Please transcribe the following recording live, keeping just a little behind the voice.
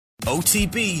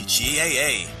OTB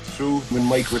GAA. True, when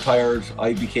Mike retired,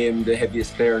 I became the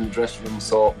heaviest player in the dressing room,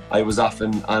 so I was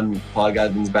often on Paul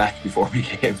Galvin's back before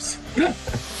big games.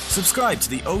 Subscribe to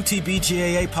the OTB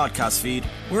GAA podcast feed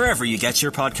wherever you get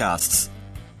your podcasts.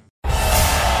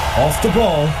 Off the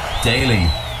Ball Daily.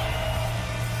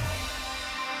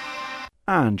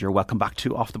 And you're welcome back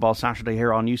to Off the Ball Saturday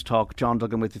here on News Talk. John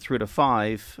Duggan with you through to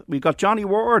 5. We've got Johnny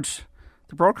Ward,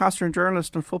 the broadcaster and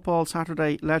journalist and Football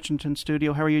Saturday legend in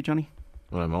studio. How are you, Johnny?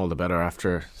 Well, I'm all the better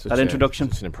after that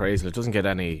introduction. Such an appraisal. It doesn't get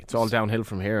any. It's all downhill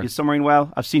from here. You're summering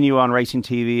well. I've seen you on Racing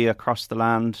TV across the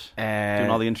land, doing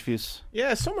all the interviews.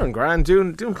 Yeah, summering grand.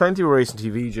 Doing plenty of Racing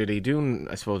TV, JD. Doing,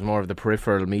 I suppose, more of the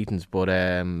peripheral meetings. But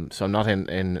so I'm not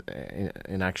in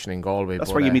action in Galway.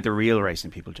 That's where you meet the real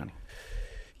racing people, Johnny.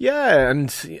 Yeah,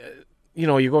 and you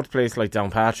know, you go to places like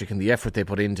Downpatrick and the effort they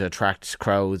put in to attract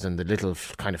crowds and the little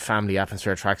kind of family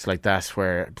atmosphere tracks like that,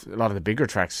 where a lot of the bigger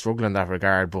tracks struggle in that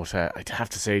regard. But I'd have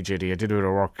to say, JD, I did a bit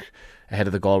of work ahead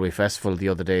of the Galway Festival the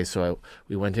other day, so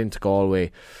we went into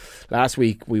Galway. Last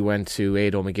week we went to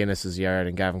Ado McGuinness's yard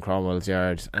and Gavin Cromwell's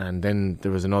yard, and then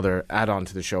there was another add-on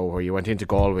to the show where you went into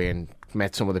Galway and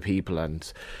met some of the people.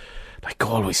 And like,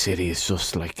 Galway City is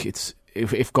just like, it's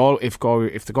If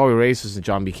the Galway Races, and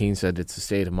John B. Keane said it's a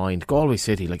state of mind, Galway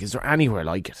City, like, is there anywhere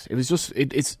like it? It was just,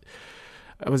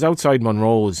 I was outside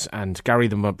Monroe's, and Gary,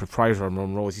 the proprietor of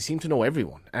Monroe's, he seemed to know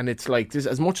everyone. And it's like, this,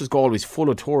 as much as Galway's full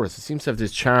of tourists, it seems to have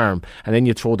this charm. And then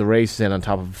you throw the races in on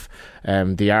top of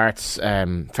the arts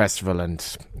festival, and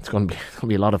it's going to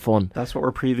be a lot of fun. That's what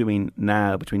we're previewing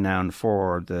now, between now and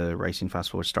 4, the racing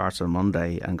festival, which starts on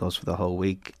Monday and goes for the whole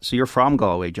week. So you're from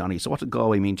Galway, Johnny. So what did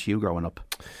Galway mean to you growing up?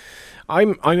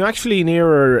 I'm actually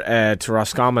nearer to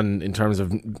Roscommon in terms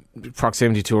of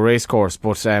proximity to a racecourse,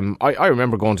 but I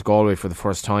remember going to Galway for the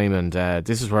first time, and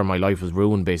this is where my life was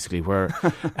ruined, basically, where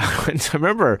I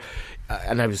remember,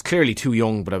 and I was clearly too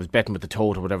young, but I was betting with the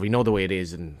tote or whatever, you know the way it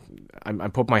is, and I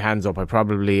put my hands up. I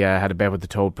probably had a bet with the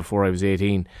tote before I was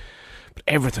 18, but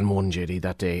Everton won, JD,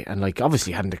 that day, and like,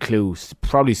 obviously hadn't a clue,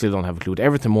 probably still don't have a clue.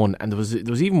 Everton won, and there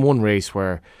was even one race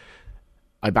where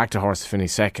I backed a horse to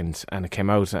finish second, and it came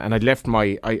out, and I'd left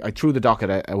I threw the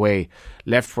docket away,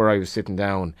 left where I was sitting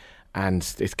down,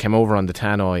 and it came over on the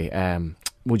tannoy.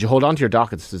 Would you hold on to your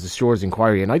dockets? There's a stewards'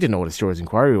 inquiry, and I didn't know what a stewards'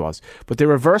 inquiry was, but they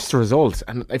reversed the result,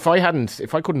 and if I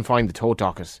couldn't find the tote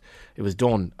docket, it was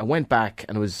done. I went back,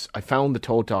 and I found the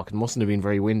tote docket. It mustn't have been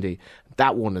very windy.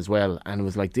 That one as well, and it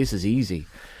was like, this is easy.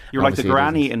 You're like the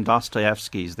granny in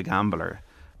Dostoevsky's The Gambler,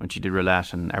 when she did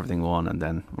roulette and everything won, and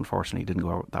then unfortunately it didn't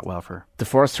go that well for her. The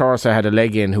first horse I had a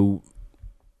leg in, who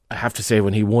I have to say,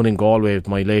 when he won in Galway with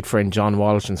my late friend John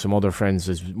Walsh and some other friends,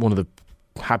 was one of the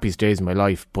happiest days of my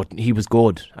life. But he was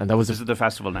good, and this is the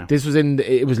festival now.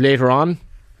 It was later on.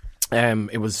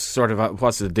 It was sort of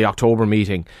the October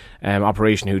meeting,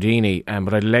 Operation Houdini,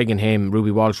 but I had a leg in him. Ruby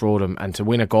Walsh rode him, and to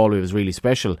win at Galway was really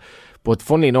special. But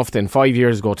funnily enough, then 5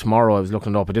 years ago tomorrow, I was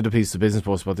looking it up. I did a piece of business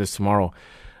post about this tomorrow.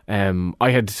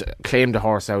 I had claimed a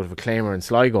horse out of a claimer in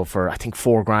Sligo for, I think,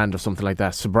 $4,000 or something like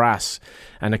that, Sabras.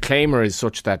 And a claimer is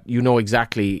such that you know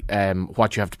exactly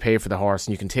what you have to pay for the horse,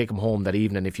 and you can take him home that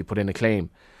evening if you put in a claim.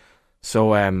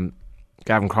 So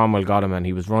Gavin Cromwell got him, and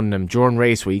he was running him during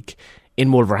race week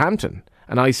in Wolverhampton.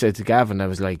 And I said to Gavin, I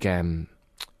was like,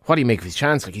 what do you make of his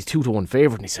chance? Like, he's 2-1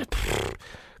 favourite. And he said,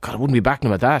 God, I wouldn't be backing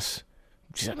him at that.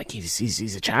 She said, like,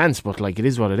 he's a chance, but like, it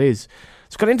is what it is.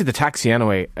 So got into the taxi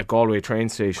anyway at Galway train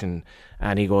station,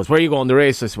 and he goes, where are you going to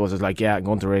race? I suppose I was like, yeah, I'm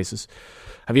going to races.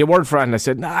 Have you a word for it? And I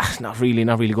said, nah, not really.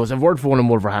 He goes, I've a word for one in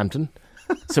Wolverhampton.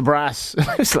 It's a brass.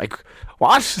 I was like,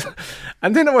 what?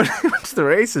 And then I went to the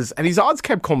races, and his odds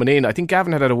kept coming in. I think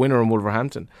Gavin had a winner in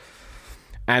Wolverhampton.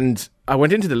 And I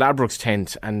went into the Ladbrokes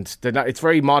tent, and it's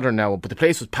very modern now, but the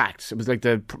place was packed. It was like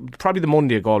probably the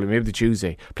Monday of Galway, maybe the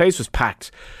Tuesday. The place was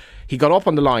packed. He got up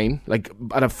on the line, like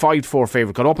at a 5-4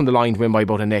 favourite, got up on the line to win by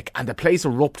about a neck, and the place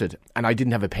erupted, and I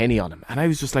didn't have a penny on him. And I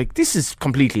was just like, this is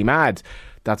completely mad.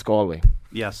 That's Galway.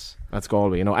 Yes. That's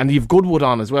Galway, you know. And you've Goodwood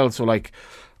on as well. So, like,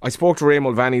 I spoke to Ray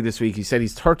Mulvaney this week. He said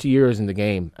he's 30 years in the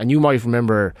game. And you might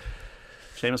remember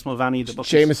Seamus Mulvaney, the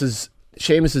bookies.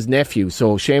 Seamus's nephew.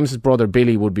 So Seamus's brother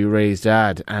Billy would be Ray's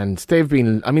dad. And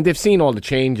they've seen all the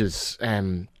changes.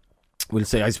 We'll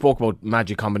say, I spoke about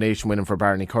Magic Combination winning for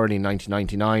Barney Kearney in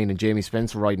 1999, and Jamie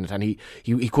Spencer riding it, and he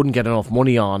couldn't get enough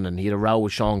money on, and he had a row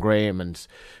with Sean Graham, and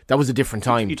that was a different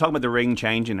time. You're talking about the ring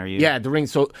changing, are you? Yeah, the ring.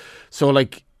 So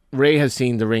like, Ray has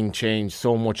seen the ring change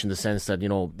so much in the sense that,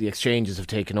 the exchanges have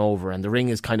taken over and the ring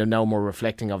is kind of now more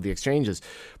reflecting of the exchanges.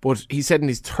 But he said in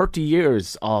his 30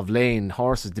 years of laying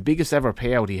horses, the biggest ever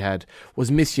payout he had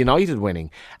was Miss United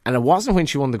winning. And it wasn't when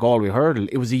she won the Galway Hurdle.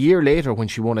 It was a year later when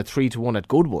she won a 3-1 at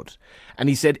Goodwood. And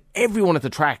he said everyone at the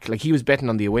track, like he was betting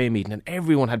on the away meeting and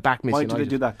everyone had backed Miss United. Why did they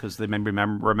do that? Because they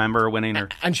remember winning her.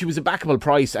 And she was a backable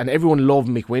price and everyone loved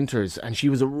Mick Winters and she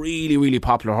was a really, really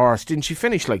popular horse. Didn't she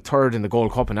finish like third in the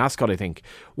Gold Cup in Ascot, I think?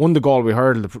 Won the Galway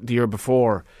Hurdle the year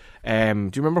before. Do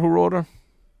you remember who rode her?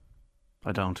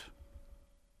 I don't.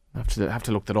 I have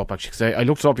to look that up actually, because I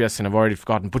looked it up yesterday and I've already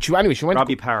forgotten. But she went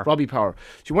Robbie Power.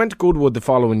 She went to Goodwood the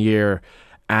following year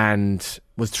and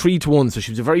was 3-1, so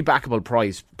she was a very backable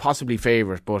price, possibly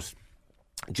favourite, but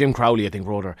Jim Crowley I think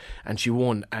rode her and she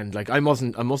won. And like I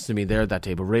mustn't have been there that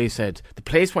day, but Ray said the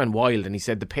place went wild and he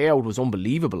said the payout was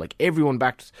unbelievable. Like everyone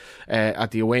backed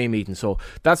at the away meeting. So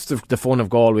that's the fun of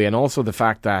Galway, and also the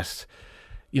fact that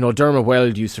Dermot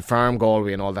Weld used to farm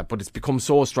Galway and all that, but it's become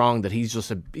so strong that he's just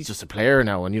a player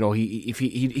now. And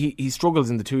he struggles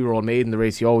in the 2-year-old maiden, the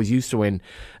race he always used to win,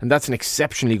 and that's an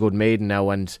exceptionally good maiden now.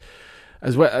 And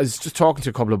as well as just talking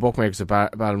to a couple of bookmakers at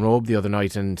Ballinrobe the other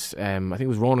night, and I think it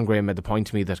was Ronan Graham made the point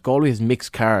to me that Galway has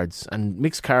mixed cards, and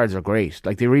mixed cards are great.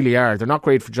 Like they really are. They're not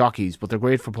great for jockeys, but they're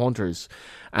great for punters.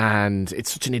 And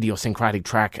it's such an idiosyncratic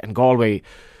track. And Galway,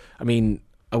 I mean,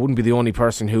 I wouldn't be the only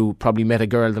person who probably met a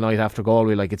girl the night after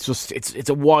Galway. Like it's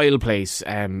a wild place.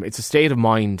 It's a state of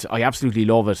mind. I absolutely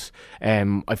love it.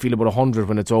 I feel about 100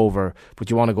 when it's over, but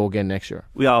you want to go again next year.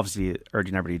 We obviously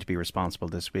urging everybody to be responsible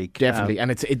this week. Definitely, and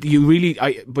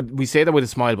but we say that with a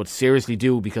smile, but seriously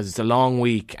do, because it's a long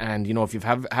week, and if you've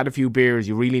had a few beers,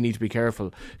 you really need to be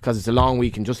careful because it's a long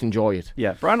week, and just enjoy it.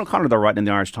 Yeah, Brian O'Connor though writing in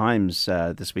the Irish Times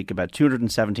this week about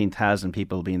 217,000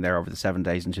 people being there over the 7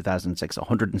 days in 2006,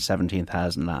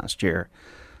 117,000 last year.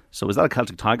 So was that a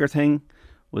Celtic Tiger thing?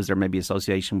 Was there maybe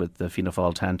association with the Fianna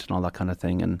Fáil tent and all that kind of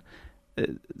thing? And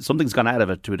something's gone out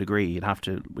of it to a degree. You'd have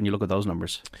to, when you look at those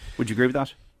numbers. Would you agree with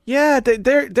that? Yeah,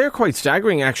 they're quite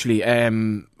staggering actually. I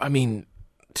mean,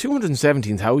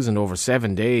 217,000 over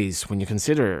 7 days. When you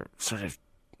consider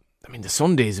the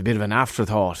Sunday is a bit of an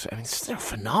afterthought. I mean, they're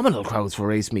phenomenal crowds for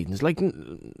race meetings. Like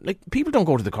people don't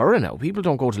go to the Curragh now. People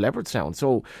don't go to Leopardstown.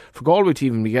 So for Galway to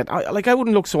even get, I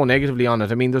wouldn't look so negatively on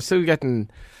it. I mean, they're still getting,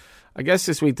 I guess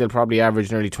this week they'll probably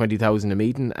average nearly 20,000 a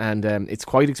meeting, and it's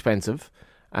quite expensive.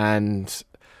 And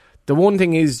the one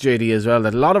thing is, JD, as well,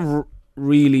 that a lot of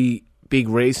really big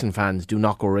racing fans do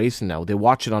not go racing now. They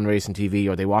watch it on racing TV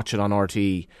or they watch it on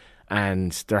RT.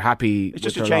 And they're happy. It's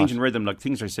just a change in rhythm. Like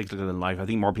things are cyclical in life. I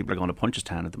think more people are going to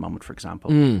Punchestown at the moment, for example,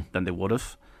 than they would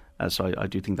have. So I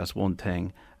do think that's one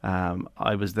thing.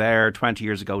 I was there 20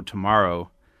 years ago tomorrow,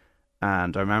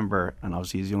 and I remember, and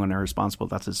obviously he's young and irresponsible.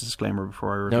 That's his disclaimer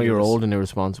before I review Now you're this. old and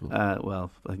irresponsible. Well,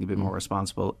 I think a bit more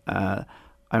responsible.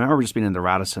 I remember just being in the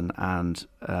Radisson, and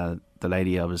the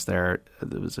lady I was there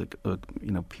was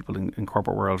people in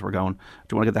corporate world were going, do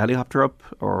you want to get the helicopter up?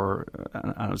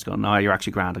 And I was going, no, you're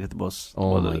actually grand, I'll get the bus.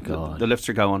 My God. The lifts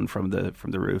are going from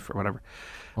the roof or whatever.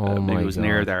 Maybe it was God.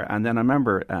 near there. And then I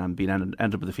remember ended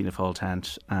up with the Fianna Fáil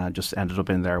tent, just ended up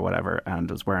in there, whatever, and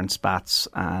was wearing spats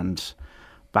and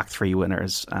back 3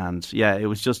 winners. And yeah, it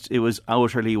was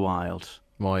utterly wild.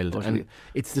 And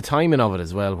it's the timing of it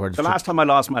as well. Where the last time I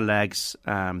lost my legs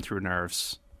through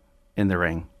nerves in the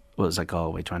ring was at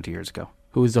Galway 20 years ago.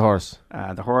 Who was the horse?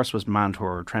 The horse was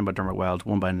Mantor, trained by Dermot Weld,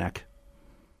 won by neck.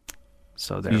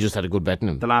 So you just had a good bet in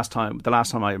him. The last time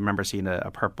I remember seeing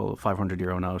a purple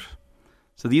 €500 note.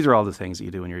 So these are all the things that you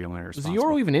do when you're young and irresponsible. Was the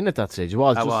Euro even in at that stage? It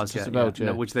was.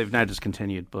 No, which they've now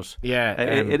discontinued. But yeah,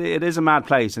 it is a mad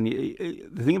place, and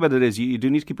the thing about it is you do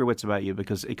need to keep your wits about you,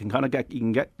 because it can you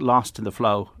can get lost in the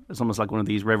flow. It's almost like one of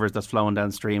these rivers that's flowing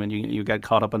downstream, and you get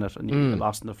caught up in it, and you get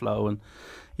lost in the flow. And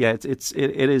yeah, it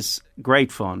is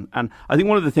great fun. And I think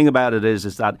one of the thing about it is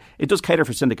that it does cater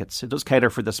for syndicates. It does cater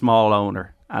for the small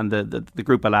owner and the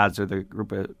group of lads or the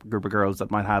group of girls that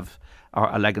might have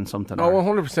a leg in something. Oh,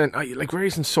 100%. Like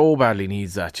racing so badly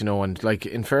needs that, and like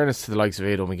in fairness to the likes of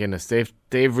Aido McGuinness,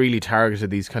 they've really targeted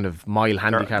these kind of mile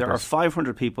handicappers. There are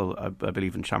 500 people, I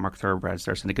believe, in Shamrock Thoroughbreds,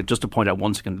 their syndicate. Just to point out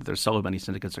once again that there's so many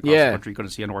syndicates across the country. You're going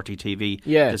to see on RTTV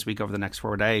this week over the next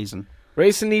 4 days. And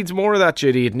racing needs more of that,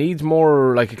 JD. It needs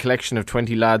more like a collection of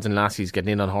 20 lads and lassies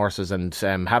getting in on horses, and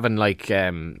having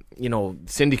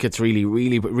syndicates really,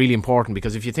 really, really important.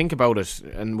 Because if you think about it,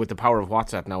 and with the power of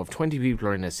WhatsApp now, if 20 people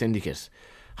are in a syndicate,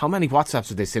 how many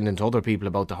WhatsApps are they sending to other people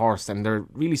about the horse? And they're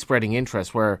really spreading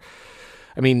interest where,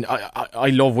 I mean, I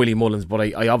love Willie Mullins, but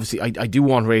I obviously I do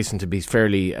want racing to be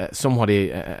fairly somewhat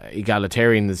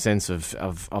egalitarian in the sense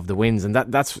of the wins, and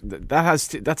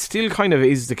that still kind of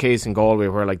is the case in Galway,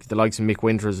 where like the likes of Mick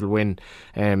Winters will win.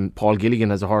 Paul Gilligan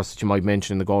has a horse that you might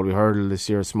mention in the Galway Hurdle this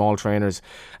year, small trainers,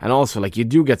 and also like you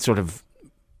do get sort of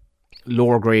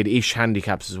lower grade-ish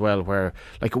handicaps as well, where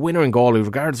like a winner in Galway,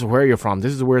 regardless of where you're from,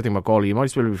 this is the weird thing about Galway, you might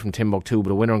as well be from Timbuktu,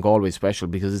 but a winner in Galway is special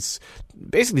because it's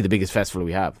basically the biggest festival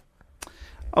we have.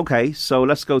 Okay, so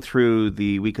let's go through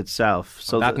the week itself.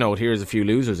 So on that note, here's a few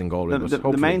losers in Galway.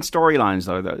 The main storylines,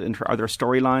 though, are there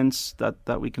storylines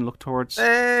that we can look towards?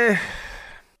 I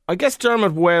guess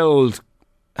Dermot Weld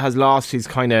has lost he's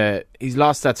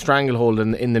lost that stranglehold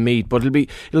in the meet, but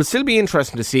it'll still be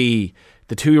interesting to see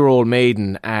the 2-year-old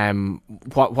maiden,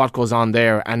 what goes on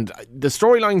there, and the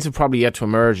storylines have probably yet to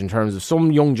emerge in terms of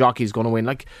some young jockey's going to win.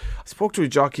 Like I spoke to a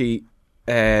jockey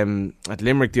at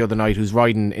Limerick the other night who's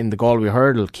riding in the Galway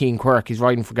Hurdle, Keane Quirk. He's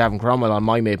riding for Gavin Cromwell on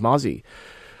My Mate Mozzie,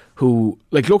 who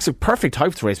like looks a perfect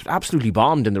type for the race, but absolutely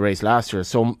bombed in the race last year.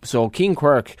 So Keane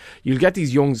Quirk, you'll get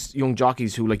these young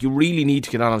jockeys who like you really need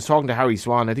to get on. I was talking to Harry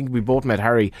Swan. I think we both met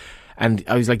Harry, and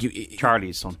I was like,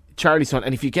 Charlie's son.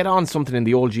 And if you get on something in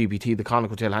the old GPT, the Connacht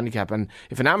Hotel Handicap, and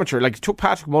if an amateur, like it took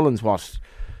Patrick Mullins,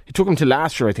 it took him to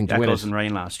last year, I think, to win it. Echoes and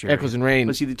Rain last year. Echoes and Rain.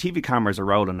 But see, the TV cameras are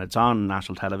rolling. It's on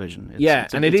national television.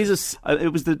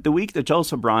 It was the week that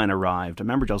Joseph O'Brien arrived. I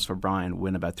remember Joseph O'Brien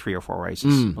win about 3 or 4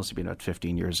 races. Must have been about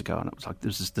 15 years ago, and it was like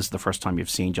this is the first time you've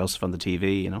seen Joseph on the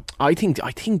TV. You know, I think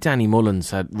Danny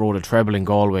Mullins had rode a treble in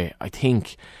Galway. I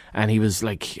think. And he was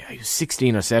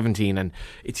 16 or 17, and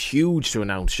it's huge to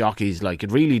announce jockeys. Like, it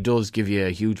really does give you a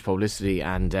huge publicity.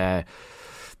 And as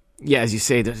you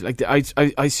say, like I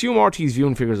assume RT's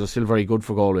viewing figures are still very good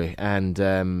for Galway, and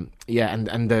and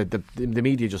the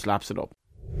media just laps it up.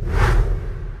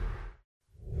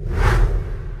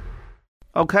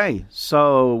 Okay,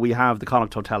 so we have the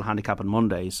Connacht Hotel Handicap on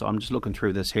Monday. So I'm just looking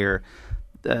through this here.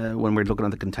 When we're looking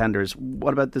at the contenders,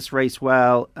 what about this race?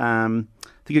 Well, I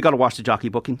think you've got to watch the jockey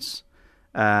bookings.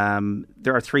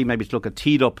 There are 3 maybe to look at.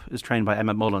 Teed Up is trained by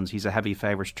Emmett Mullins. He's a heavy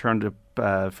favourite. Turned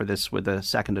up for this with a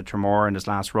second at Tremor in his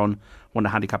last run. Won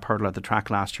the handicap hurdle at the track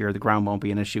last year. The ground won't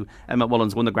be an issue. Emmett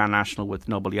Mullins won the Grand National with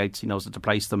Noble Yates. He knows how to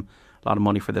place them. A lot of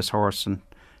money for this horse, and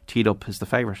Teed Up is the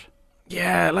favourite.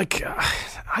 Yeah, like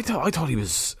I thought he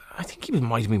was. I think he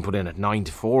might have been put in at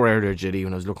 9-4 earlier, Jiddy,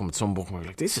 when I was looking at some bookmark.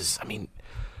 Like, this is, I mean,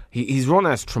 he's run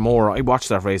as Tremor. I watched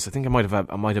that race. I think I might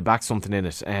have backed something in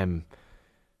it. And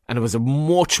it was a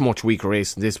much weaker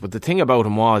race than this. But the thing about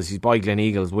him was he's by Glen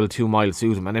Eagles. Will 2 miles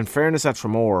suit him? And in fairness, at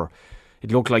Tremor,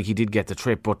 it looked like he did get the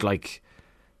trip. But like,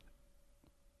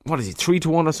 what is he,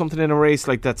 3-1 or something in a race?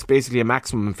 Like, that's basically a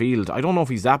maximum field. I don't know if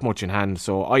he's that much in hand,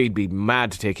 so I'd be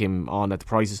mad to take him on at the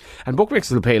prices. And bookmakers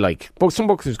will pay some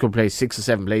bookmakers could play 6 or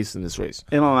 7 places in this race.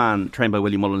 Man, trained by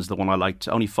Willie Mullins, the one I liked.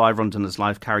 Only 5 runs in his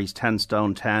life, carries 10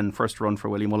 stone 10. First run for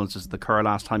Willie Mullins is the Kerr.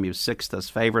 Last time he was 6th as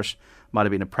favourite. Might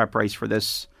have been a prep race for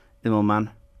this. Man.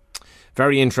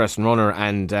 Very interesting runner,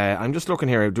 and I'm just looking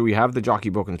here. Do we have the jockey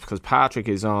bookings? Because Patrick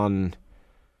is on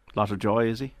Lot of Joy,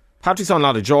 is he? Patrick's on a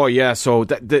lot of joy, yeah. So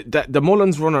the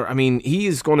Mullins runner, I mean,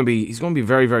 he's going to be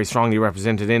very, very strongly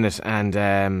represented in it. And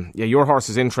your horse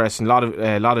is interesting.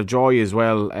 A lot of joy as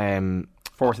well.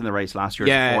 4th in the race last year.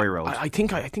 Yeah, as a 4-year-old. I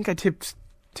think I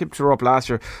tipped her up last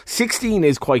year. 16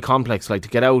 is quite complex, like to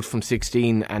get out from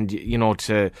 16 and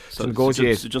to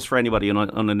negotiate. So just for anybody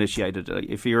uninitiated,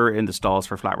 if you're in the stalls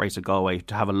for Flat Race at Galway,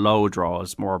 to have a low draw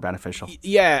is more beneficial.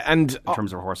 Yeah, and in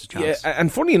terms of a horse's chance. Yeah, and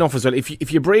funny enough as well,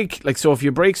 if you break if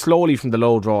you break slowly from the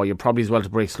low draw, you're probably as well to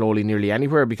break slowly nearly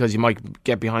anywhere because you might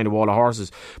get behind a wall of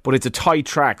horses. But it's a tight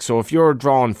track, so if you're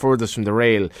drawn furthest from the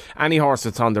rail, any horse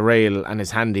that's on the rail and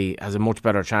is handy has a much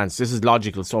better chance. This is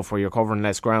logical stuff where you're covering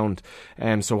less ground.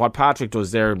 So what Patrick does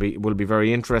there will be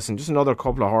very interesting. Just another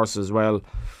couple of horses as well.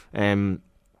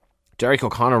 Derek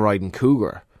O'Connor riding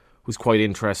Cougar, who's quite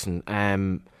interesting. I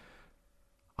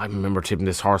remember tipping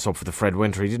this horse up for the Fred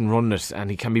Winter. He didn't run it, and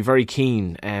he can be very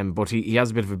keen, but he has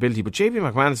a bit of ability. But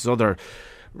JP McManus' other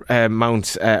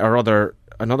mount,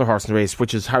 another horse in the race,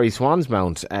 which is Harry Swan's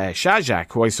mount,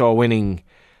 Shajak, who I saw winning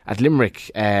at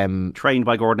Limerick. Trained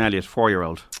by Gordon Elliott,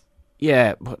 4-year-old.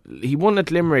 Yeah, but he won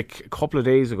at Limerick a couple of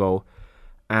days ago.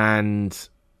 And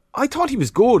I thought he was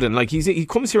good, and like he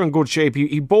comes here in good shape.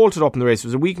 He bolted up in the race. It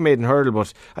was a weak maiden hurdle,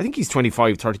 but I think he's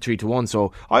 33-1.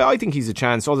 So I think he's a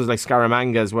chance. Others like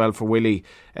Scaramanga as well for Willie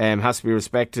has to be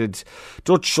respected.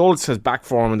 Dutch Schultz has back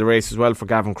form in the race as well for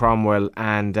Gavin Cromwell,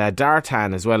 and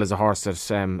Dartan as well as a horse that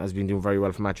has been doing very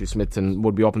well for Matthew Smith and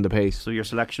would be up in the pace. So your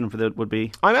selection for that would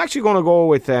be? I'm actually going to go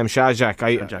with Shajak.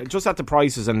 I just at the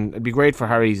prices, and it'd be great for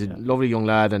Harry. He's a lovely young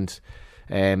lad, and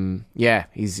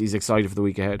he's excited for the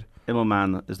week ahead.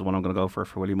 Immelman is the one I'm going to go for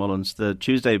Willie Mullins. The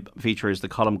Tuesday feature is the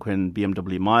Colm Quinn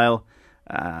BMW Mile.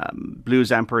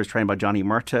 Blues Emperor is trained by Johnny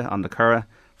Murta on the Curragh.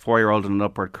 4-year-old in an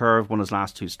upward curve, won his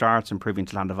last 2 starts, improving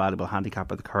to land a valuable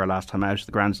handicap at the Curragh last time out.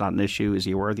 The ground's not an issue. Is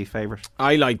he a worthy favourite?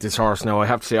 I like this horse now, I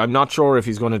have to say. I'm not sure if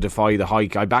he's going to defy the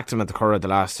hike. I backed him at the Curragh the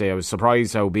last day. I was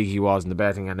surprised how big he was in the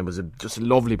betting, and it was just a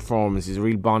lovely performance. He's a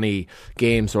real bonny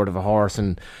game sort of a horse,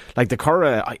 and like the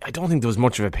Curragh, I don't think there was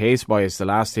much of a pace bias the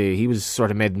last day. He was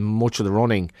sort of made much of the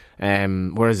running,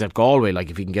 whereas at Galway, like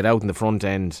if he can get out in the front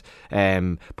end.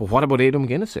 But what about Aidan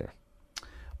McGuinness here?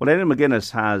 Well, Aidan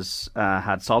McGuinness has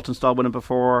had Saltonstall winning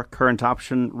before. Current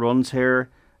Option runs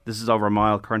here. This is over a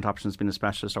mile. Current Option has been a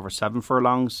specialist over 7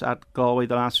 furlongs at Galway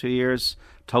the last few years.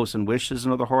 Tosin Wish is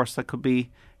another horse that could be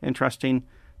interesting.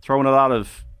 Throwing a lot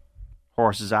of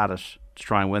horses at it to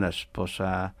try and win it. But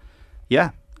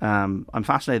I'm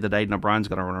fascinated that Aidan O'Brien's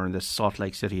going to run around this Salt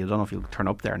Lake City. I don't know if he'll turn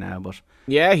up there now, but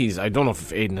yeah, I don't know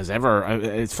if Aidan has ever.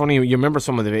 It's funny, you remember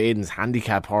some of the Aidan's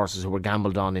handicap horses who were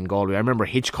gambled on in Galway. I remember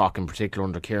Hitchcock in particular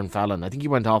under Kieran Fallon. I think he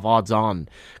went off odds on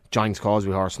Giants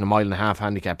Causeway horse in a 1.5 mile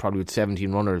handicap, probably with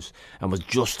 17 runners, and was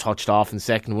just touched off in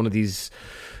second. One of these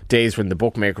days when the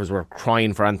bookmakers were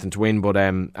crying for Anton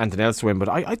else to win. But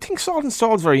I think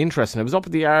Saltonstall's very interesting. It was up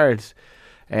at the yard.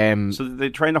 So they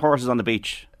train the horses on the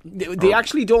beach? They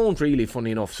actually don't really, funny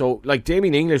enough. So like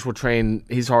Damien English would train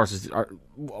his horses,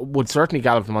 would certainly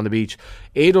gallop them on the beach.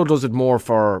 Ado does it more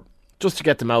for just to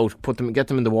get them out, get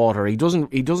them in the water. He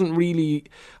doesn't really.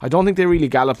 I don't think they really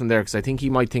gallop them there because I think he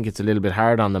might think it's a little bit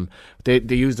hard on them. They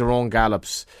use their own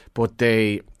gallops, but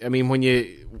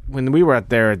when we were at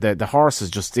there, the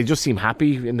horses they just seem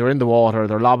happy and they're in the water,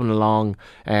 they're lobbing along.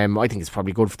 I think it's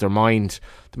probably good for their mind.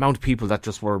 The amount of people that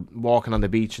just were walking on the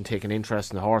beach and taking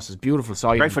interest in the horses, beautiful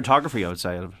sight. Great photography, I would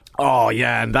say. Oh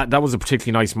yeah, and that was a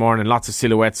particularly nice morning. Lots of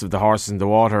silhouettes of the horses in the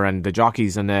water and the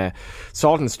jockeys. And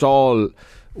Saltonstall,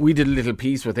 we did a little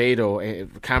piece with Ado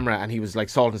camera, and he was like,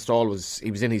 Saltonstall was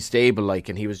in his stable, like,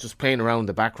 and he was just playing around in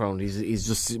the background. He's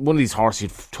just one of these horses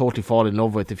you'd totally fall in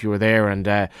love with if you were there.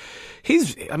 And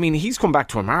he's come back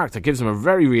to a mark that gives him a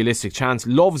very realistic chance.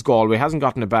 Loves Galway, hasn't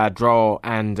gotten a bad draw,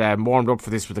 and warmed up for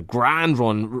this with a grand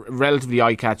run, relatively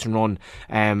eye-catching run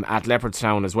at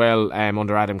Leopardstown as well,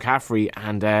 under Adam Caffrey.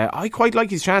 And I quite like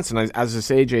his chance. And as I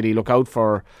say, JD, look out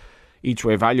for each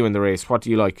way value in the race. What do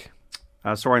you like?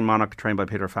 Soaring Monarch, trained by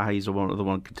Peter Fahey, is one of the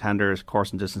contenders,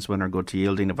 course and distance winner, good to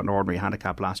yielding of an ordinary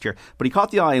handicap last year. But he caught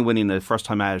the eye in winning the first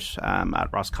time out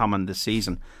at Roscommon this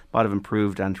season. Might have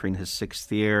improved entering his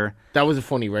 6th year. That was a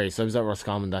funny race. I was at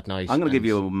Roscommon that night. I'm going to give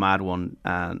you a mad one,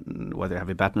 whether you have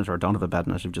a bet on it or don't have a bet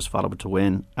on it, you've just followed it to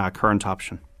win. Current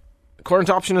Option. Current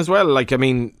Option as well.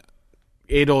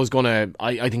 Ado's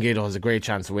I think Ado has a great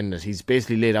chance of winning it. He's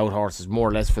basically laid out horses more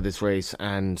or less for this race,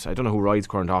 and I don't know who rides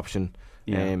Current Option.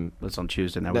 Yeah, it's on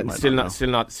Tuesday now. Still not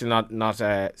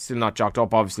jocked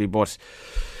up, obviously, but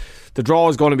the draw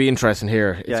is going to be interesting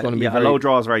here. It's going to be a low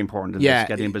draw is very important. Just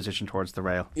getting in position towards the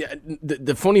rail. Yeah,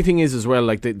 the funny thing is as well,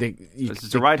 like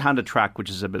it's a right-handed track, which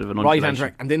is a bit of an right-hand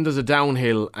track, and then there's a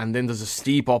downhill, and then there's a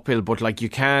steep uphill. But like you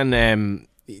can.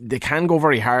 They can go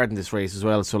very hard in this race as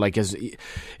well. So, like, if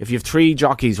you have 3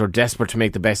 jockeys who are desperate to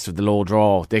make the best of the low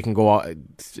draw, they can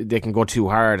go too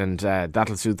hard, and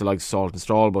that'll suit the likes of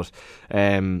Saltonstall. But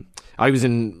I was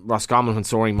in Roscommon when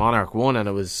Soaring Monarch won, and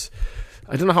I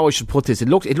don't know how I should put this. It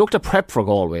looked a prep for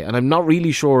Galway, and I'm not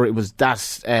really sure it was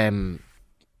that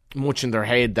much in their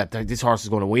head that this horse is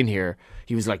going to win here.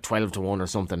 He was like 12-1 or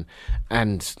something,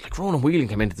 and like Ronan Whelan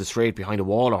came into the straight behind a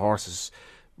wall of horses.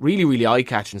 Really, really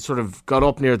eye-catching, sort of got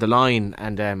up near the line,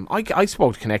 and I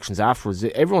spoke to connections afterwards.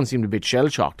 Everyone seemed a bit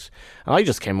shell-shocked, and I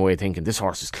just came away thinking this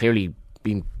horse has clearly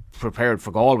been prepared for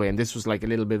Galway, and this was like a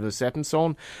little bit of a stepping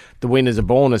stone. The win is a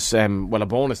bonus, a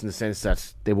bonus in the sense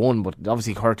that they won, but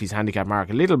obviously hurt his handicap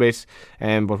mark a little bit,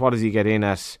 but what does he get in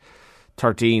at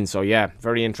 13? So yeah,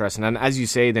 very interesting. And as you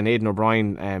say, then Aidan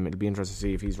O'Brien, it'll be interesting to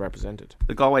see if he's represented.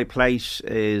 The Galway Plate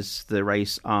is the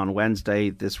race on Wednesday.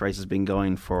 This race has been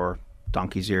going for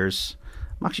donkey's years.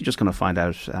 I'm actually just going to find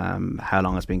out how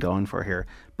long it's been going for here.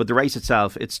 But the race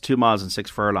itself, it's 2 miles and 6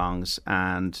 furlongs,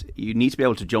 and you need to be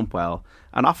able to jump well.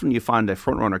 And often you find a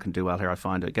front runner can do well here. I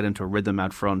find it, get into a rhythm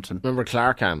out front. And remember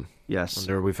Clarkham? Yes.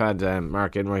 We've had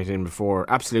Mark Enright in before.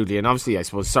 Absolutely. And obviously, I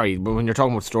suppose, but when you're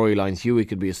talking about storylines, Hewitt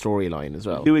could be a storyline as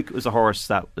well. Hewitt was a horse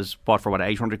that was bought for,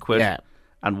 800 quid? Yeah.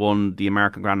 And won the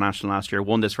American Grand National last year,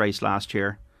 won this race last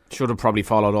year. Should have probably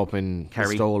followed up in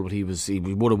Stole, but he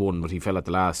would have won, but he fell at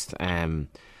the last.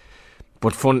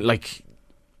 But fun, like,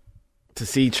 to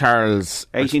see Charles...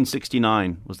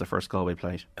 1869 was the first Galway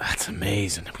plate. That's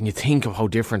amazing. When you think of how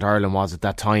different Ireland was at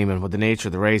that time and what the nature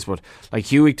of the race, but like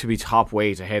Hewick to be top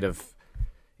weight ahead of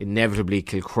inevitably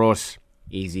Kilcrut,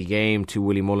 Easy Game, 2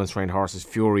 Willie Mullins trained horses,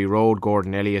 Fury Road,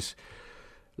 Gordon Elliott,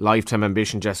 Lifetime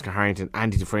Ambition, Jessica Harrington,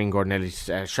 Andy Dufresne, Gordon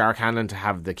Elliott, Shark Hanlon to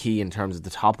have the key in terms of the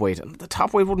top weight. And the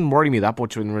top weight wouldn't worry me that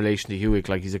much in relation to Hewick.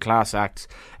 Like, he's a class act.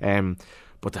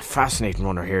 But the fascinating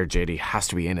runner here, JD, has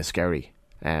to be Enniskerry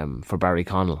for Barry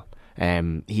Connell.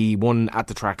 He won at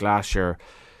the track last year.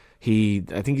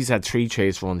 I think he's had 3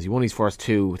 chase runs. He won his first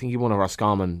 2. I think he won a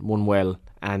Roscommon, won well.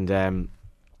 And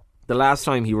the last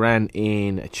time he ran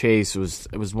in a chase it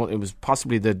was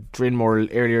possibly the Drinmore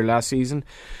earlier last season,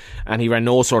 and he ran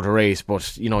no sort of race.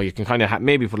 But you know, you can kind of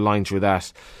maybe put a line through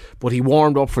that. But he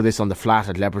warmed up for this on the flat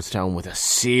at Leopardstown with a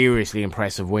seriously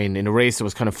impressive win in a race that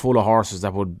was kind of full of horses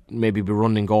that would maybe be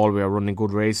running Galway or running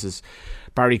good races.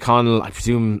 Barry Connell, I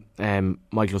presume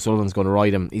Michael O'Sullivan's going to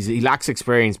ride him. He lacks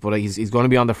experience, but he's going to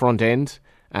be on the front end,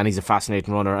 and he's a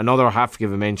fascinating runner. Another I have to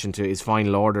give a mention to is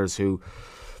Final Orders, who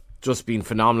just been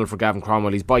phenomenal for Gavin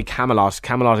Cromwell. He's by Camelot.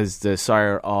 Camelot is the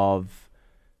sire of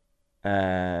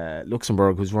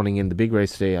Luxembourg, who's running in the big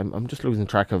race today. I'm just losing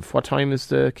track of what time is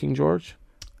the King George.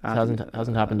 It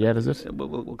hasn't happened yet, is it?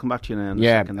 We'll come back to you in a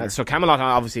second there. So Camelot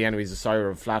obviously anyway is the sire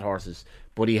of flat horses,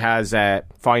 but he has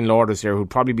Final Orders here, who'd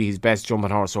probably be his best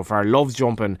jumping horse so far. Loves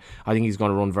jumping. I think he's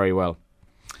going to run very well.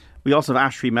 We also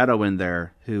have Ashtree Meadow in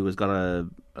there, who has got a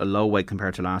low weight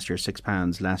compared to last year,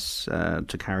 £6 less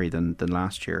to carry than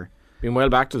last year. Been well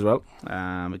backed as well.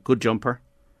 A good jumper.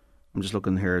 I'm just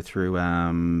looking here through.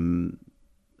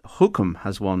 Hookham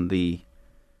has won the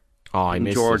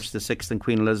King George VI and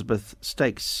Queen Elizabeth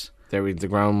Stakes. The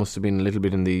ground must have been a little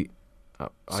bit in the...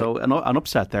 an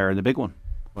upset there in the big one.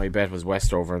 My bet was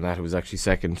Westover and that it was actually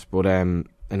second, but an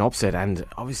upset and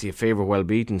obviously a favourite well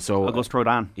beaten. So Auguste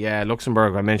Rodin. Yeah,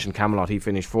 Luxembourg, I mentioned Camelot, he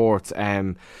finished 4th.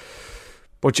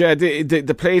 But yeah,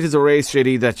 the plate is a race,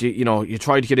 JD, that you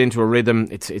try to get into a rhythm.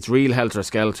 It's real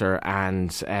helter-skelter,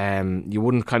 and you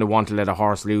wouldn't kind of want to let a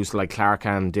horse loose like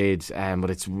Clarkham did.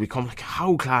 But it's become like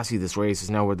how classy this race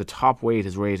is now, where the top weight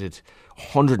is rated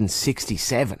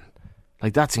 167.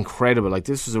 Like, that's incredible. Like,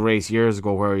 this was a race years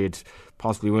ago where you'd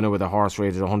possibly win it with a horse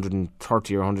rated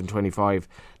 130 or 125.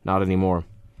 Not anymore.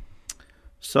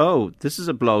 So, this is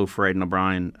a blow for Aidan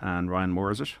O'Brien and Ryan Moore,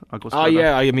 is it?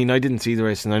 Yeah, I mean, I didn't see the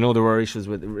race, and I know there were issues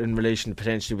in relation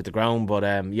potentially with the ground, but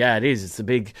yeah, it is. It's a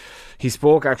big... He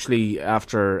spoke actually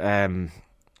after, I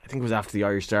think it was after the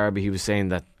Irish Derby, he was saying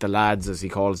that the lads, as he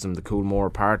calls them, the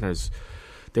Coolmore partners,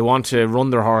 they want to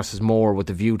run their horses more with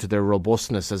the view to their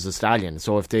robustness as a stallion.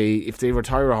 So if they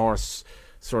retire a horse,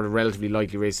 sort of relatively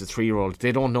likely race a 3-year-old,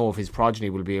 they don't know if his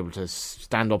progeny will be able to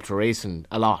stand up to racing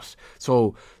a lot.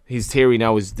 So his theory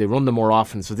now is they run them more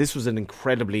often. So this was an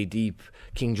incredibly deep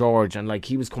King George, and like,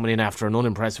 he was coming in after an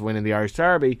unimpressive win in the Irish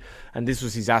Derby, and this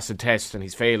was his acid test, and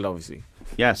he's failed obviously.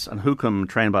 Yes, and Hookham,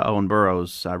 trained by Owen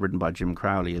Burrows, ridden by Jim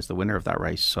Crowley, is the winner of that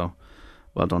race. So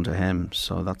well done to him.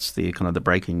 So that's the kind of the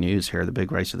breaking news here, the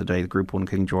big race of the day, the Group 1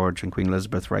 King George and Queen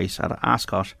Elizabeth race at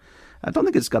Ascot. I don't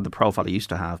think it's got the profile it used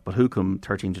to have, but Hookham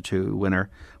 13-2 winner,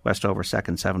 Westover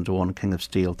second 7-1, King of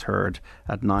Steel third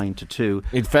at 9-2.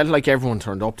 It felt like everyone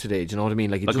turned up today. Do you know what I mean?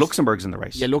 Like Luxembourg's in the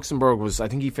race. Yeah, Luxembourg was. I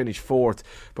think he finished 4th,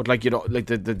 but like, like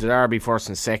the Derby first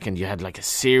and second, you had like a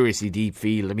seriously deep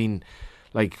field. I mean,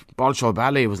 like Bolshoi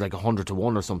Ballet was like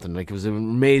 100-1 or something. Like, it was an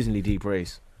amazingly deep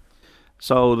race.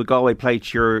 So the Galway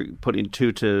plate, you're putting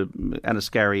 2 to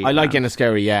Enniskerry. I like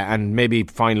Enniskerry, yeah, and maybe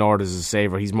Final Orders is a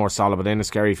saver. He's more solid, but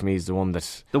Enniskerry for me is the one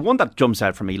that jumps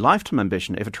out for me. Lifetime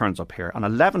Ambition, if it turns up here, on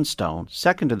 11 stone,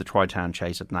 second in the Troytown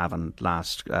chase at Navan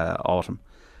last autumn.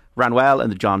 Ran well in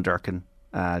the John Durkin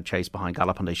chase behind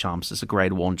Galopin des Champs. It's a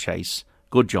grade 1 chase.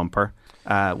 Good jumper.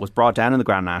 Was brought down in the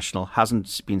Grand National,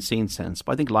 hasn't been seen since,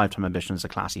 but I think Lifetime Ambition is a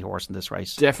classy horse in this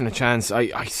race. Definite chance.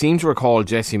 I seem to recall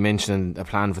Jesse mentioning a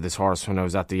plan for this horse when I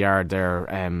was at the yard there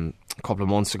a couple of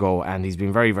months ago, and he's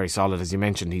been very, very solid. As you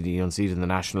mentioned, he unseated in the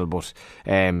National, but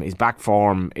his back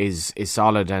form is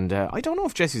solid, and I don't know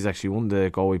if Jesse's actually won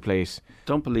the Galway plate.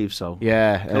 Don't believe so.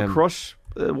 Yeah. Crush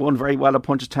won very well at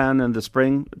Punchestown in the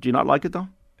spring. Do you not like it though?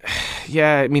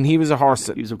 Yeah, I mean, he was a horse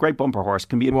that... He was a great bumper horse.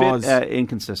 Can be a bit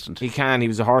inconsistent. He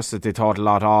was a horse that they thought a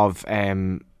lot of.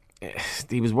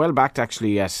 he was well backed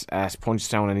actually at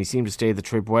Punchestown, and he seemed to stay the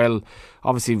trip well.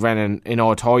 Obviously ran in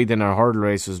Autoid in our hurdle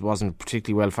races, wasn't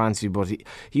particularly well fancied, but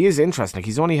he is interesting. Like,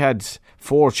 he's only had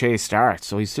 4 chase starts,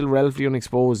 so he's still relatively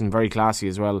unexposed and very classy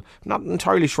as well. Not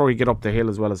entirely sure he'd get up the hill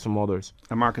as well as some others.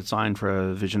 A market sign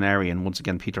for a visionarian. Once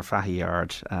again, Peter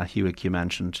Faheyard, Hewick you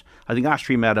mentioned. I think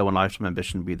Ashtree Meadow and Lifetime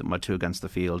Ambition will be my 2 against the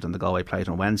field in the Galway Plate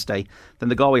on Wednesday. Then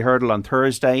the Galway Hurdle on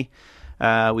Thursday.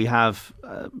 We have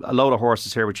a load of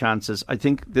horses here with chances. I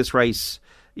think this race,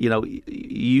 you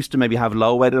used to maybe have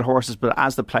low-weighted horses, but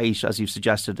as the plate, as you've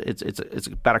suggested, it's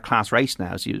a better class race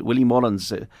now. So Willie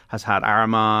Mullins has had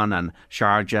Armagh and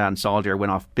Sharjah and Soldier win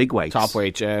off big weights. Top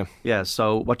weight, yeah. Yeah,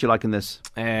 so what do you like in this?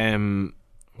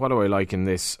 What do I like in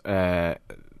this? I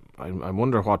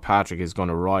wonder what Patrick is going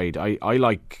to ride. I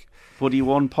like... Buddy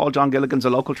One, Paul John Gilligan's a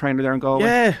local trainer there in Galway.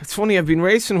 Yeah, it's funny. I've been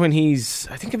racing when I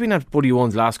think I've been at Buddy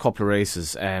One's last couple of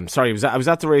races. I was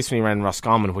at the race when he ran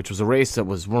Roscommon, which was a race that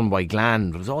was run by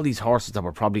Gland. There was all these horses that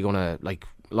were probably going to, like,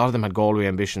 a lot of them had Galway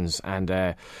ambitions, and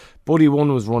Buddy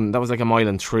One was run. That was like 1.3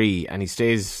 miles, and he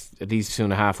stays at least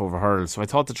 2.5 over hurdles. So I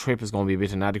thought the trip was going to be a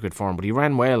bit inadequate for him, but he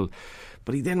ran well.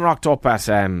 But he then rocked up at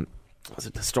was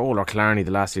it Listowel or Killarney the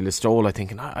last day? Listowel, I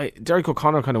think. And Derek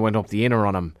O'Connor kind of went up the inner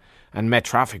on him and met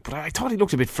traffic, but I thought he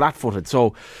looked a bit flat-footed.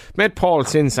 So met Paul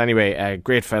since anyway, a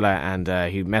great fella, and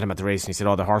he met him at the race and he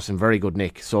said, the horse in very good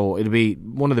nick. So it'll be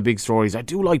one of the big stories. I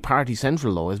do like Party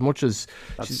Central though, as much as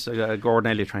that's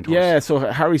Gordon Elliott trained horse. Yeah, so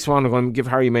Harry Swan, I'm going to give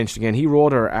Harry a mention again. He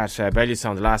rode her at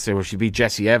Bellewstown the last day where she beat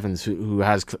Jessie Evans, who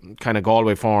has kind of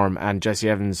Galway form, and Jessie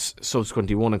Evans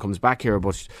subsequently won and comes back here,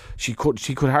 but she could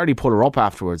hardly pull her up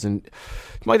afterwards, and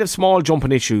might have small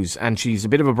jumping issues, and she's a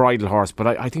bit of a bridle horse, but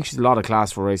I think she's a lot of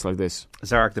class for a race like this.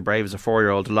 Zarek the Brave is a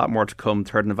 4-year-old, a lot more to come.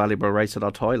 Third in a valuable race at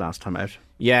Altoy last time out.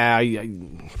 Yeah,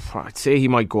 I'd say he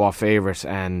might go off favourite,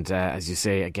 and as you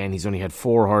say, again, he's only had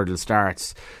 4 hurdle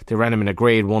starts. They ran him in a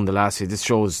grade 1 the last year. This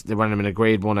shows they ran him in a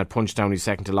grade 1 at Punchestown. He's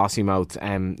second to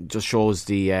Lossiemouth. Just shows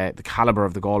the calibre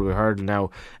of the Galway hurdle now.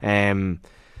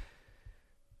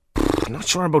 Not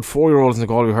sure about 4-year-olds in the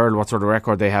Galway hurdle, what sort of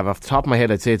record they have. Off the top of my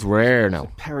head, I'd say it's rare now.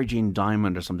 It's Perigene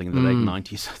Diamond or something in the late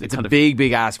 90s. It's a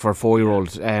big ask for a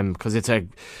 4-year-old, because it's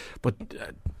but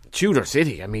Tudor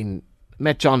City, I mean,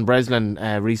 met John Breslin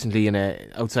recently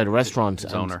outside a restaurant.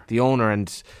 The owner,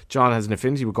 and John has an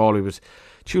affinity with Galway, but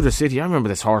Tudor City, I remember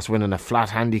this horse winning a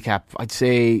flat handicap, I'd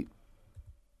say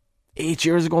 8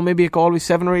 years ago, maybe at Galway,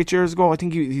 7 or 8 years ago. I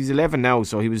think he's 11 now,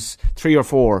 so he was 3 or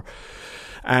 4.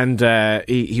 And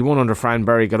he won under Fran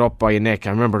Berry, got up by a neck. I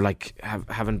remember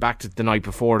having backed it the night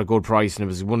before at a good price, and it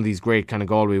was one of these great kind of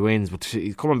Galway wins. But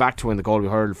he's coming back to win the Galway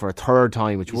hurdle for a 3rd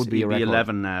time, which would be a record.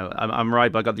 11 now. I'm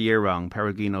right, but I got the year wrong.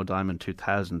 Perugino Diamond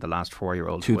 2000, the last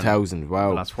 4-year-old. 2000, wow.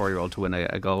 The last 4-year-old to win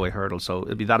a Galway hurdle. So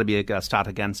that'd be a stat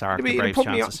against our Braves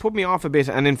chances. Put me off a bit.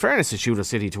 And in fairness to Tudor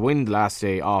City, to win the last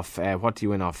day off, what do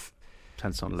you win off?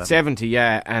 70,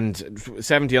 yeah, and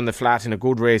 70 on the flat in a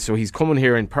good race. So he's coming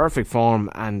here in perfect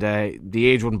form, and the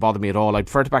age wouldn't bother me at all. I'd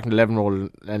prefer to back an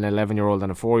 11-year-old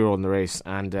than a 4-year-old in the race,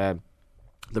 and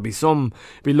it'd be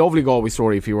a lovely Galway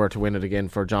story if he were to win it again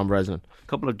for John Breslin. A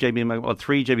couple of 3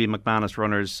 JB McManus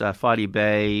runners. Filey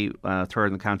Bay, 3rd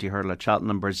in the county hurdle at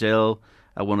Cheltenham. Brazil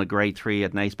won a grade 3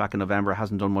 at Naas back in November,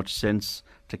 hasn't done much since.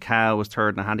 Takao was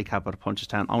 3rd in a handicap at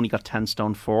Punchestown, only got 10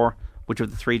 stone 4. Which of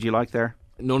the 3 do you like there?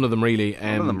 None of them really.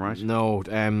 None of them, right? No.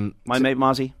 My Mate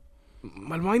Mozzie?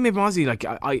 Well, my Mate Mozzie,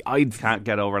 I can't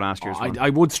get over last year's one. I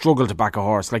would struggle to back a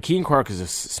horse. Like, Keane Quirk is a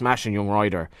smashing young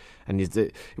rider, and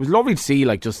it was lovely to see,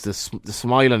 like, just the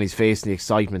smile on his face and the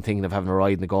excitement, thinking of having a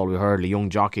ride in the Galway hurdle, a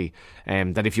young jockey.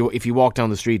 That if you walk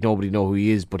down the street, nobody know who he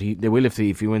is, but they will if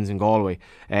he wins in Galway.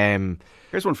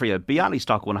 Here's one for you.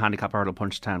 Bialystock won a handicap hurdle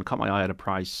Punchestown. Caught my eye at a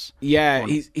price. Yeah,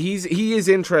 he is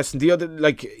interesting. The other,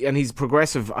 and he's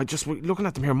progressive. I just looking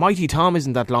at them here. Mighty Tom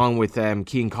isn't that long with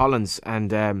Keane Collins,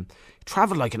 and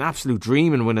travelled like an absolute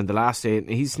dream in winning the last day.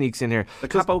 He sneaks in here. The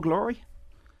Capo Glory.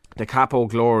 The Capo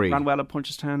Glory. Ran well at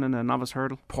Punchestown in a novice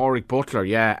hurdle. Pádraig Butler,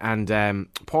 yeah. And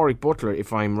Pádraig Butler,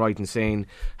 if I'm right in saying,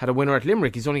 had a winner at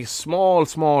Limerick. He's only a small.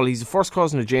 He's the first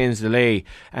cousin of James DeLay.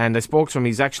 And I spoke to him.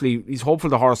 He's hopeful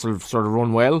the horse will sort of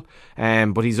run well.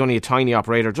 But he's only a tiny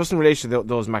operator. Just in relation to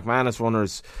those McManus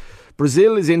runners,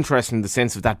 Brazil is interesting in the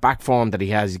sense of that back form that he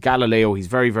has. Galileo, he's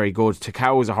very, very good.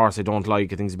 Takao is a horse I don't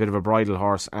like. I think he's a bit of a bridle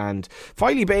horse. And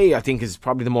Filey Bay, I think, is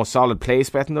probably the most solid place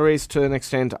bet in the race to an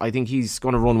extent. I think he's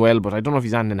going to run well, but I don't know if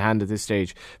he's hand in hand at this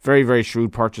stage. Very, very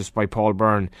shrewd purchase by Paul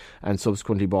Byrne and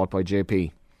subsequently bought by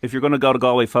JP. If you're going to go to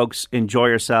Galway, folks, enjoy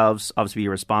yourselves. Obviously, be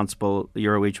responsible.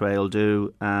 Euro each way will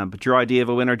do. But your idea of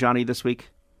a winner, Johnny, this week?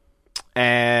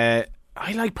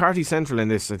 I like Party Central in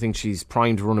this. I think she's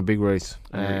primed to run a big race.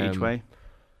 Each way?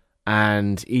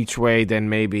 And each way, then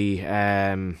maybe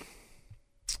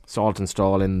Salt and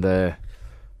Stall in the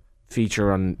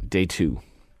feature on day 2.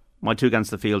 My 2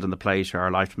 against the field in the plate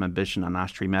are Lifetime Ambition and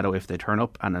Ashtree Meadow if they turn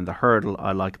up. And in the hurdle,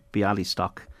 I like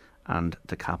Bialystock and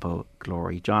the Capo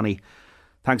Glory. Johnny,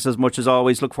 thanks as much as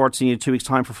always. Look forward to seeing you in 2 weeks'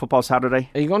 time for Football Saturday.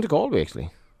 Are you going to Galway, actually?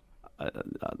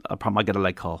 I probably might get a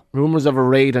late call. Rumours of a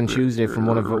raid on Tuesday from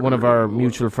one of our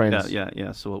mutual friends.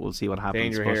 Yeah. So we'll see what happens.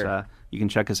 Danger but here. You can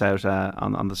check us out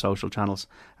on the social channels.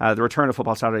 The return of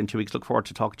Football Saturday in 2 weeks. Look forward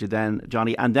to talking to you then,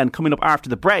 Johnny. And then coming up after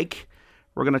the break,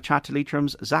 we're going to chat to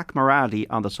Leitrim's Zach Moraldi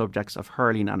on the subjects of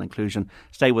hurling and inclusion.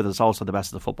 Stay with us. Also, the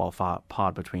best of the football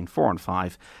pod between 4 and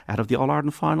 5 ahead of the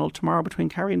All-Ireland final tomorrow between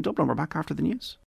Kerry and Dublin. We're back after the news.